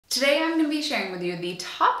Today I'm going to be sharing with you the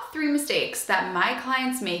top 3 mistakes that my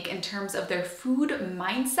clients make in terms of their food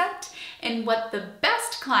mindset and what the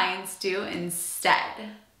best clients do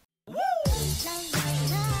instead.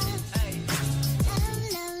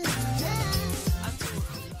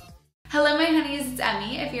 Hello my honeys, it's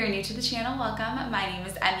Emmie. If you're new to the channel, welcome. My name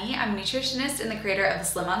is Emmie. I'm a nutritionist and the creator of the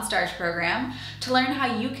Slim on Starch program. To learn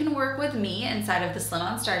how you can work with me inside of the Slim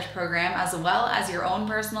on Starch program, as well as your own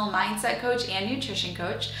personal mindset coach and nutrition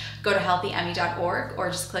coach, go to healthyemmie.org or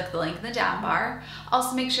just click the link in the down bar.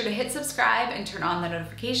 Also make sure to hit subscribe and turn on the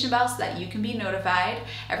notification bell so that you can be notified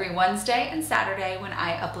every Wednesday and Saturday when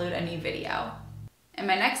I upload a new video. In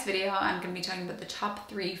my next video, I'm going to be talking about the top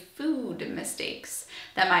 3 food mistakes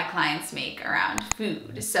that my clients make around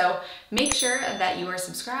food. So make sure that you are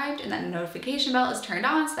subscribed and that the notification bell is turned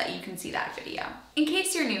on so that you can see that video. In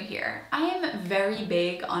case you're new here, I am very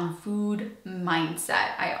big on food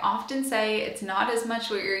mindset. I often say it's not as much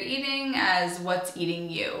what you're eating as what's eating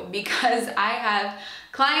you, because I have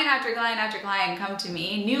client after client after client come to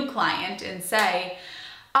me, new client, and say,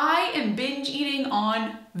 I am binge eating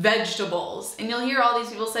on vegetables. And you'll hear all these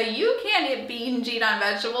people say, you can't binge eat on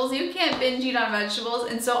vegetables, you can't binge eat on vegetables.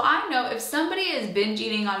 And so I know if somebody is binge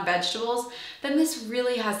eating on vegetables, then this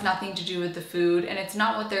really has nothing to do with the food, and it's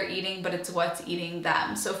not what they're eating, but it's what's eating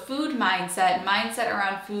them. So food mindset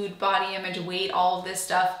around food, body image, weight, all of this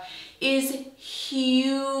stuff is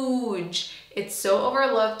huge. It's so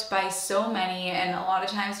overlooked by so many, and a lot of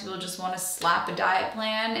times people just want to slap a diet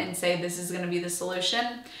plan and say this is going to be the solution.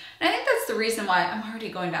 And I think that's the reason why I'm already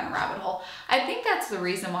going down a rabbit hole. I think that's the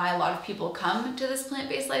reason why a lot of people come to this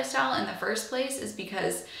plant-based lifestyle in the first place, is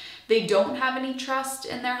because they don't have any trust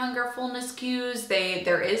in their hunger fullness cues.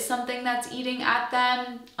 There is something that's eating at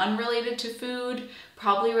them, unrelated to food,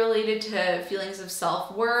 probably related to feelings of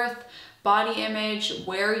self-worth, body image,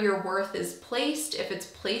 where your worth is placed, if it's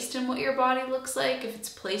placed in what your body looks like, if it's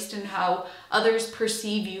placed in how others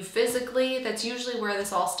perceive you physically. That's usually where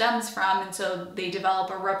this all stems from, and so they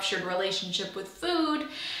develop a ruptured relationship with food.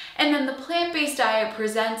 And then the plant-based diet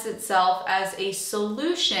presents itself as a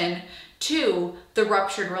solution to the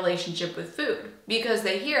ruptured relationship with food, because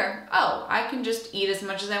they hear, oh, I can just eat as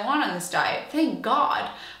much as I want on this diet. Thank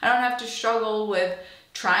God. I don't have to struggle with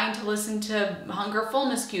trying to listen to hunger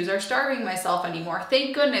fullness cues or starving myself anymore.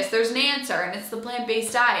 Thank goodness there's an answer, and it's the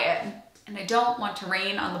plant-based diet. And I don't want to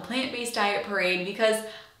rain on the plant-based diet parade, because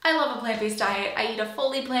I love a plant-based diet. I eat a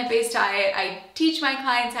fully plant-based diet. I teach my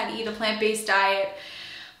clients how to eat a plant-based diet.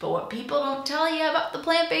 But what people don't tell you about the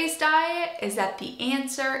plant-based diet is that the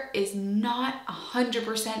answer is not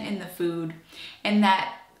 100% in the food, and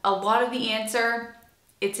that a lot of the answer,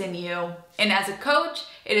 it's in you. And as a coach,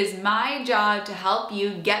 it is my job to help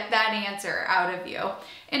you get that answer out of you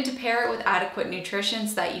and to pair it with adequate nutrition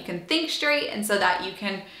so that you can think straight and so that you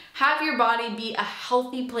can have your body be a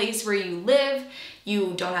healthy place where you live.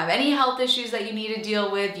 You don't have any health issues that you need to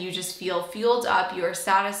deal with. You just feel fueled up, you are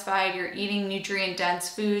satisfied, you're eating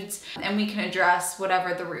nutrient-dense foods, and we can address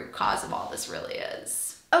whatever the root cause of all this really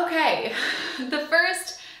is. Okay, the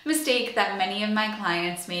first mistake that many of my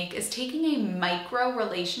clients make is taking a micro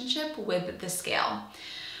relationship with the scale.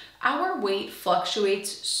 Our weight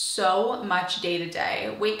fluctuates so much day to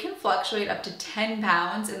day. Weight can fluctuate up to 10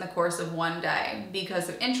 pounds in the course of one day because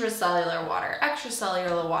of intracellular water,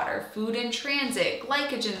 extracellular water, food in transit,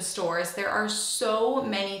 glycogen stores. There are so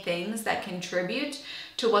many things that contribute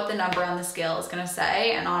to what the number on the scale is gonna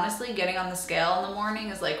say. And honestly, getting on the scale in the morning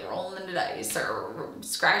is like rolling the dice or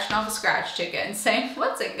scratching off a scratch ticket and saying,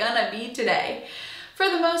 what's it gonna be today? For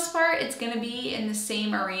the most part, it's gonna be in the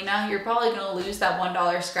same arena. You're probably gonna lose that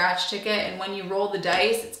 $1 scratch ticket, and when you roll the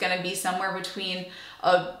dice, it's gonna be somewhere between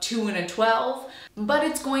a 2 and a 12, but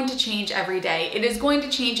it's going to change every day. It is going to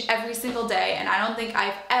change every single day, and I don't think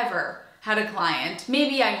I've ever had a client,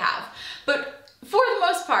 maybe I have, but for the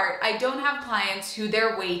most part, I don't have clients who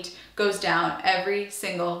their weight goes down every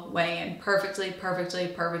single weigh-in perfectly.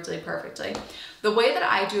 The way that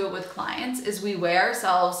I do it with clients is we weigh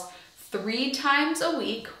ourselves 3 times a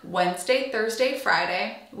week, Wednesday, Thursday,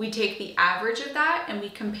 Friday. We take the average of that and we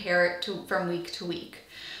compare it from week to week.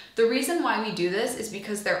 The reason why we do this is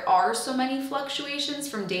because there are so many fluctuations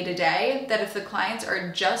from day to day that if the clients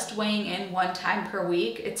are just weighing in 1 time per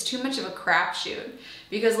week, it's too much of a crapshoot.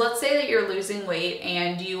 Because let's say that you're losing weight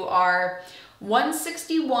and you are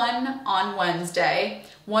 161 on Wednesday,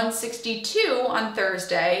 162 on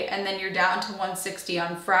Thursday, and then you're down to 160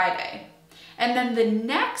 on Friday. And then the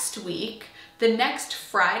next week, the next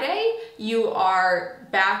Friday, you are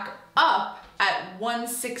back up at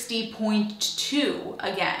 160.2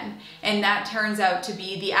 again. And that turns out to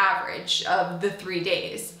be the average of the 3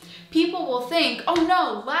 days. people will think, oh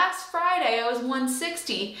no, last Friday I was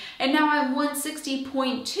 160 and now I'm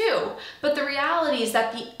 160.2. But the reality is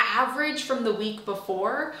that the average from the week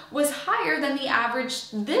before was higher than the average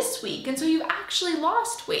this week. And so you actually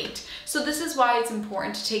lost weight. So this is why it's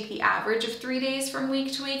important to take the average of 3 days from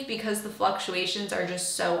week to week, because the fluctuations are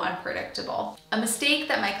just so unpredictable. A mistake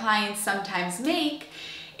that my clients sometimes make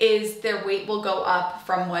is their weight will go up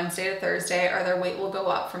from Wednesday to Thursday, or their weight will go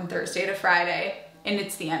up from Thursday to Friday, and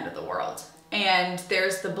it's the end of the world. And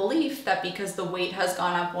there's the belief that because the weight has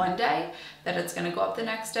gone up one day, that it's gonna go up the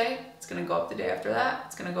next day, it's gonna go up the day after that,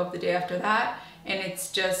 it's gonna go up the day after that, and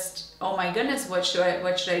it's just, oh my goodness, what should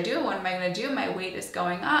I do? What am I gonna do? My weight is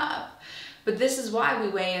going up. But this is why we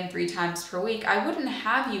weigh in 3 times per week. I wouldn't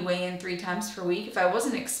have you weigh in 3 times per week if I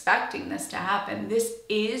wasn't expecting this to happen. This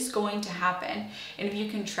is going to happen. And if you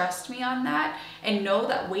can trust me on that and know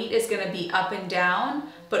that weight is gonna be up and down,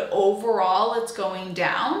 but overall it's going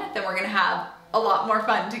down, then we're gonna have a lot more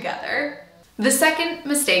fun together. The second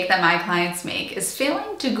mistake that my clients make is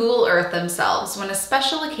failing to Google Earth themselves when a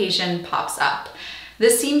special occasion pops up.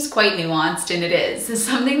 This seems quite nuanced, and it is.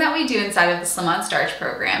 Something that we do inside of the Slim on Starch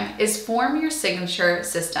program is form your signature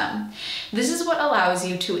system. This is what allows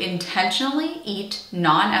you to intentionally eat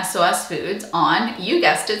non-SOS foods on, you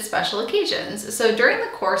guessed it, special occasions. So during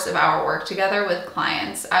the course of our work together with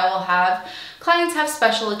clients, I will have clients have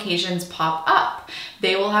special occasions pop up.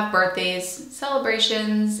 They will have birthdays,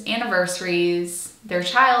 celebrations, anniversaries, their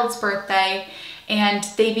child's birthday, and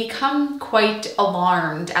they become quite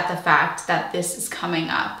alarmed at the fact that this is coming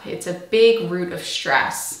up. It's a big root of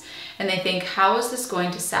stress. And they think, how is this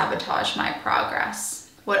going to sabotage my progress?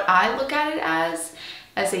 What I look at it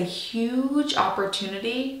as a huge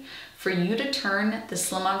opportunity for you to turn the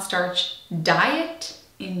Slim on Starch diet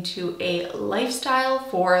into a lifestyle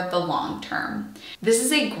for the long term. This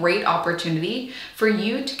is a great opportunity for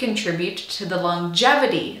you to contribute to the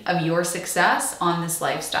longevity of your success on this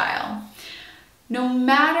lifestyle. No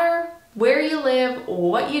matter where you live,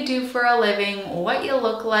 what you do for a living, what you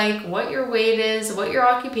look like, what your weight is, what your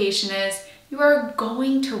occupation is, you are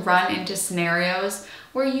going to run into scenarios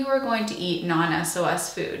where you are going to eat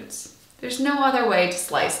non-SOS foods. There's no other way to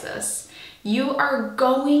slice this. You are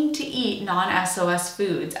going to eat non-SOS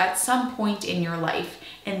foods at some point in your life,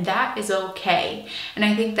 and that is okay. And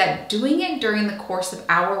I think that doing it during the course of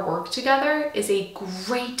our work together is a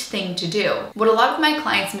great thing to do. What a lot of my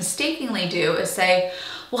clients mistakenly do is say,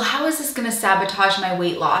 well, how is this gonna sabotage my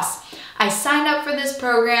weight loss? I signed up for this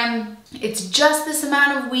program, it's just this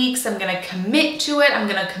amount of weeks, I'm gonna commit to it, I'm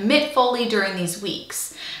gonna commit fully during these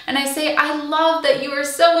weeks. And I say, I love that you are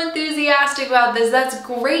so enthusiastic about this. That's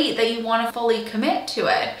great that you want to fully commit to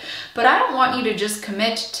it. But I don't want you to just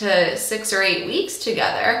commit to 6 or 8 weeks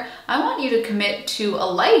together. I want you to commit to a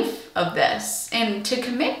life of this. And to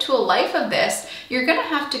commit to a life of this, you're going to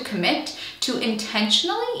have to commit to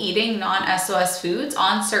intentionally eating non-SOS foods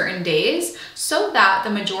on certain days so that the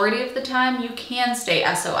majority of the time you can stay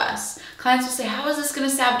SOS. Clients will say, how is this going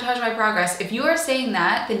to sabotage my progress? If you are saying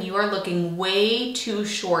that, then you are looking way too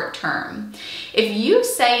short term. If you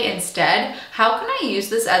say instead, how can I use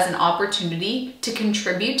this as an opportunity to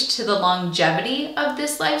contribute to the longevity of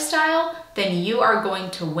this lifestyle? Then you are going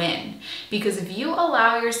to win. Because if you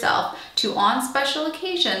allow yourself to, on special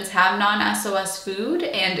occasions, have non-SOS food,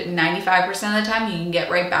 and 95% of the time you can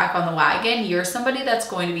get right back on the wagon, you're somebody that's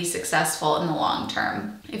going to be successful in the long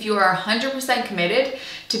term. If you are 100% committed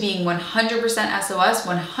to being 100% SOS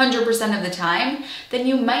 100% of the time, then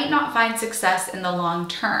you might not find success in the long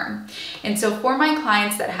term. And so for my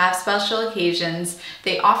clients that have special occasions,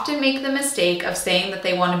 they often make the mistake of saying that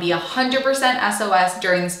they want to be 100% SOS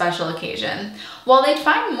during the special occasion. While they'd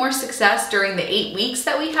find more success during the 8 weeks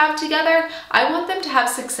that we have together, I want them to have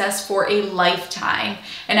success for a lifetime.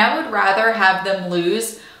 And I would rather have them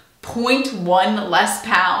lose 0.1 less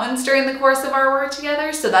pounds during the course of our work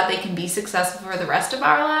together so that they can be successful for the rest of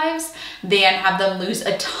our lives than have them lose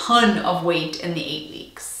a ton of weight in the 8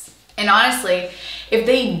 weeks. And honestly, if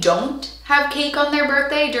they don't have cake on their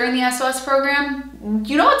birthday during the SOS program,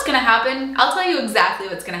 you know what's gonna happen? I'll tell you exactly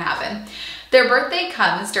what's gonna happen. Their birthday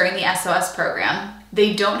comes during the SOS program,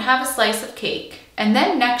 they don't have a slice of cake, and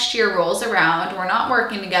then next year rolls around, we're not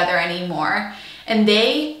working together anymore, and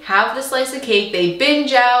they have the slice of cake, they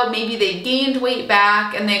binge out, maybe they gained weight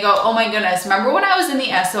back, and they go, oh my goodness, remember when I was in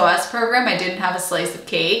the SOS program, I didn't have a slice of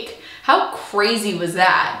cake? How crazy was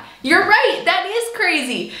that? You're right, that is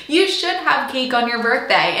crazy. You should have cake on your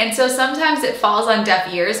birthday. And so sometimes it falls on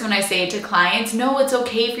deaf ears when I say to clients, no, it's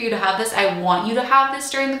okay for you to have this. I want you to have this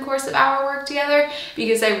during the course of our work together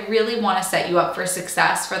because I really want to set you up for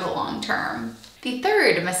success for the long term. The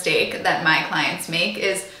third mistake that my clients make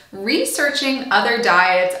is researching other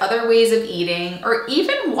diets, other ways of eating, or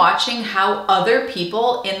even watching how other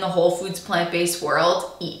people in the whole foods plant-based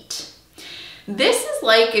world eat. This is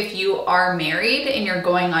like if you are married and you're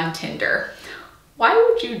going on Tinder. Why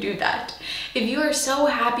would you do that? If you are so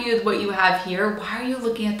happy with what you have here, why are you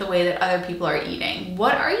looking at the way that other people are eating?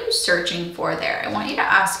 What are you searching for there? I want you to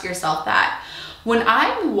ask yourself that. When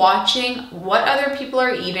I'm watching what other people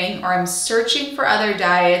are eating or I'm searching for other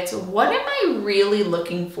diets, what am I really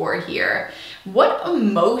looking for here? What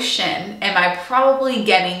emotion am I probably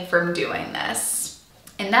getting from doing this?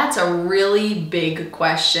 And that's a really big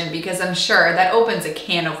question, because I'm sure that opens a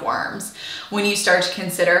can of worms when you start to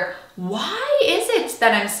consider, why is it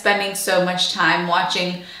that I'm spending so much time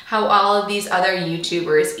watching how all of these other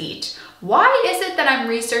YouTubers eat? Why is it that I'm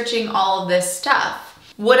researching all of this stuff?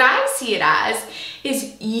 What I see it as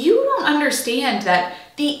is you don't understand that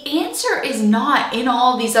the answer is not in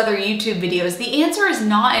all of these other YouTube videos. The answer is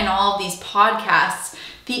not in all of these podcasts.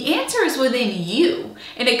 The answer is within you,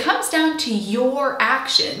 and it comes down to your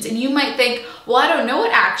actions. And you might think, well, I don't know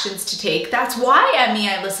what actions to take. That's why, Emmie,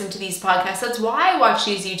 I listen to these podcasts. That's why I watch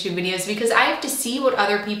these YouTube videos, because I have to see what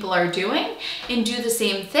other people are doing and do the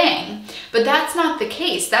same thing. But that's not the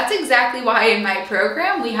case. That's exactly why in my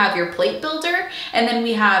program we have your plate builder, and then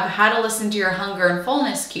we have how to listen to your hunger and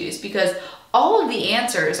fullness cues, because all of the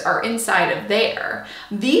answers are inside of there.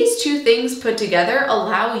 These two things put together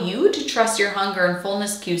allow you to trust your hunger and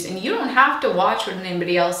fullness cues, and you don't have to watch what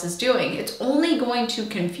anybody else is doing. It's only going to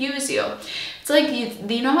confuse you. It's like,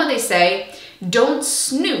 you know how they say, don't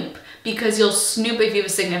snoop because you'll snoop if you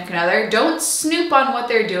have a significant other. Don't snoop on what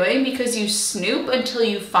they're doing, because you snoop until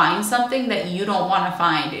you find something that you don't want to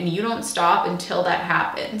find, and you don't stop until that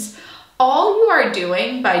happens. All you are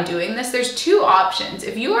doing by doing this, there's two options.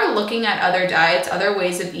 If you are looking at other diets, other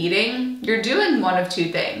ways of eating, you're doing one of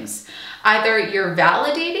two things. Either you're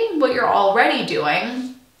validating what you're already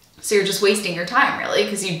doing, so you're just wasting your time really,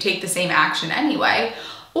 because you take the same action anyway,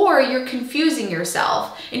 or you're confusing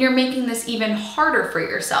yourself and you're making this even harder for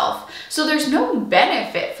yourself. So there's no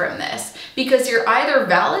benefit from this, because you're either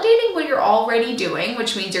validating what you're already doing,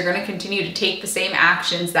 which means you're going to continue to take the same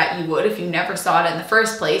actions that you would if you never saw it in the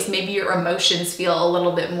first place. Maybe your emotions feel a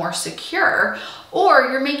little bit more secure, or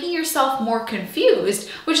you're making yourself more confused,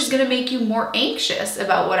 which is going to make you more anxious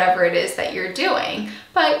about whatever it is that you're doing.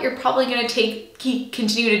 But you're probably going to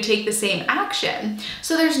continue to take the same action.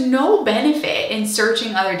 So there's no benefit in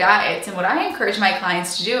searching other diets. And what I encourage my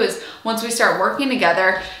clients to do is, once we start working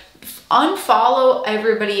together, unfollow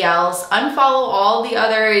everybody else, unfollow all the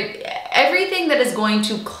other, everything that is going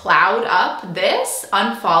to cloud up this,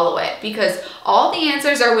 unfollow it, because all the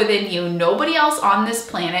answers are within you. Nobody else on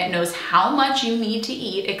this planet knows how much you need to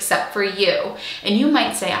eat except for you. And you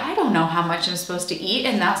might say, I don't know how much I'm supposed to eat,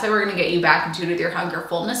 and that's why we're gonna get you back in tune with your hunger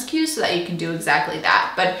fullness cues so that you can do exactly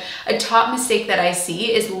that. But a top mistake that I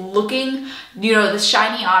see is looking, the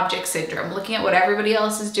shiny object syndrome, looking at what everybody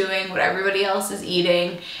else is doing, what everybody else is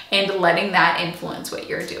eating, and letting that influence what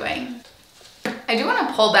you're doing. I do want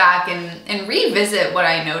to pull back and revisit what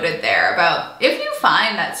I noted there about, if you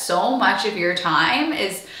find that so much of your time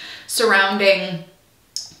is surrounding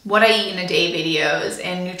what I eat in a day videos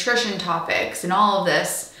and nutrition topics and all of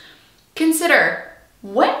this, consider,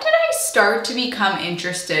 when did I start to become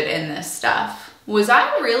interested in this stuff? Was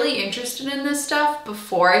I really interested in this stuff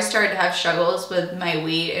before I started to have struggles with my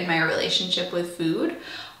weight and my relationship with food?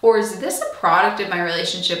 Or is this a product of my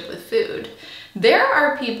relationship with food? There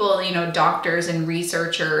are people, doctors and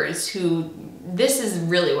researchers who this is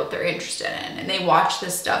really what they're interested in, and they watch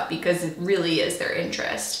this stuff because it really is their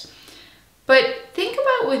interest. But think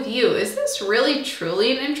about with you, is this really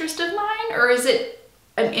truly an interest of mine, or is it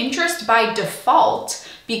an interest by default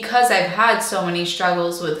because I've had so many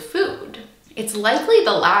struggles with food? It's likely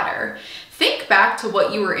the latter. Think back to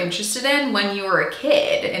what you were interested in when you were a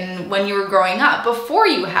kid and when you were growing up, before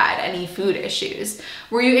you had any food issues.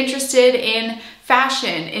 Were you interested in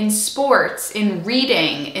fashion, in sports, in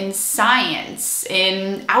reading, in science,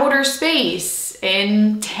 in outer space,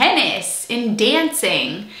 in tennis, in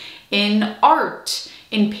dancing, in art,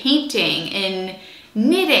 in painting, in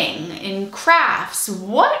knitting, in crafts?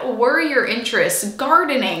 What were your interests?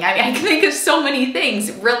 Gardening, I can think of so many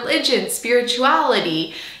things. Religion,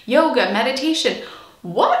 spirituality, yoga, meditation.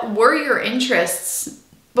 What were your interests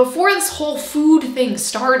before this whole food thing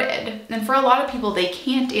started? And for a lot of people, they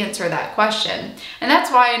can't answer that question. And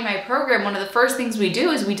that's why in my program, one of the first things we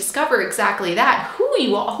do is we discover exactly that. Who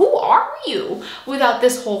are you without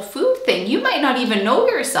this whole food thing? You might not even know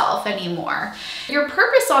yourself anymore. Your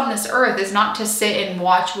purpose on this earth is not to sit and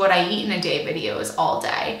watch what I eat in a day videos all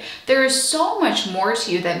day. There is so much more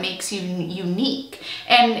to you that makes you unique.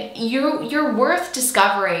 And you're worth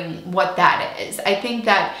discovering what that is. I think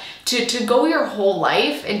that to go your whole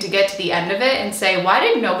life and to get to the end of it and say, why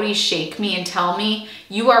did nobody shake me and tell me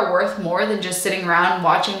you are worth more than just sitting around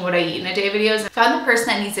watching what I eat in a day videos? If I'm the person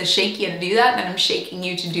that needs to shake you to do that, then I'm shaking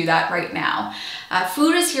you to do that right now.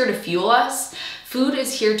 Food is here to fuel us. Food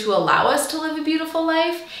is here to allow us to live a beautiful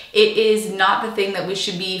life. It is not the thing that we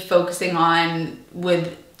should be focusing on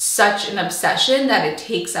with such an obsession that it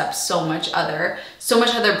takes up so much other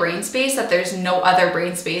brain space that there's no other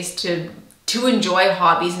brain space to enjoy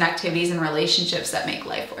hobbies and activities and relationships that make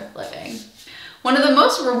life worth living. One of the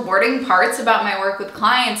most rewarding parts about my work with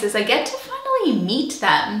clients is I get to finally meet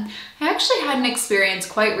them. I actually had an experience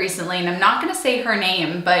quite recently, and I'm not gonna say her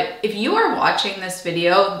name, but if you are watching this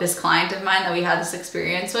video, this client of mine that we had this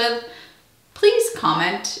experience with, please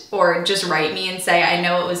comment or just write me and say, I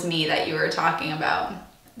know it was me that you were talking about.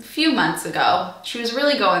 A few months ago, she was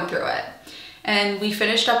really going through it. And we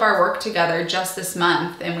finished up our work together just this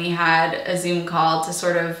month, and we had a Zoom call to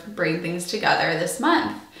sort of bring things together this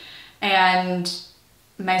month. And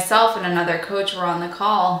myself and another coach were on the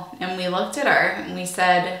call, and we looked at her and we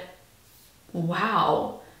said,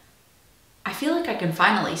 wow, I feel like I can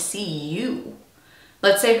finally see you.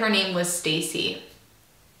 Let's say her name was Stacy.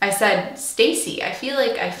 I said, Stacy, I feel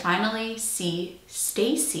like I finally see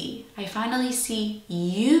Stacy. I finally see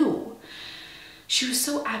you. She was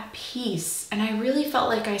so at peace, and I really felt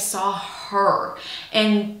like I saw her.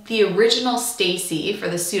 And the original Stacy, for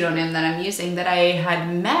the pseudonym that I'm using, that I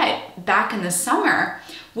had met back in the summer,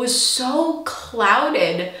 was so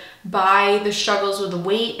clouded by the struggles with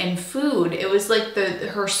weight and food. It was like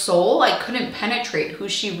her soul, I couldn't penetrate who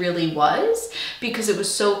she really was because it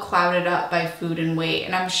was so clouded up by food and weight.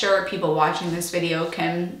 And I'm sure people watching this video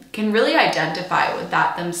can really identify with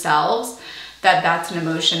that themselves. That's an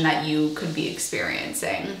emotion that you could be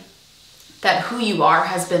experiencing. That who you are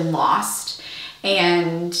has been lost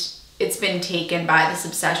and it's been taken by this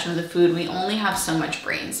obsession with the food. We only have so much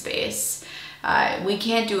brain space. We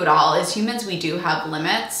can't do it all. As humans, we do have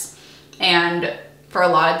limits. And for a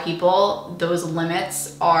lot of people, those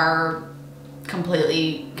limits are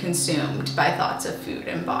completely consumed by thoughts of food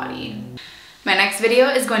and body. My next video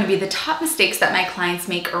is going to be the top mistakes that my clients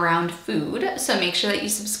make around food. So make sure that you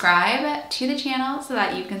subscribe to the channel so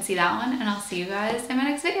that you can see that one, and I'll see you guys in my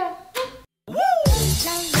next video.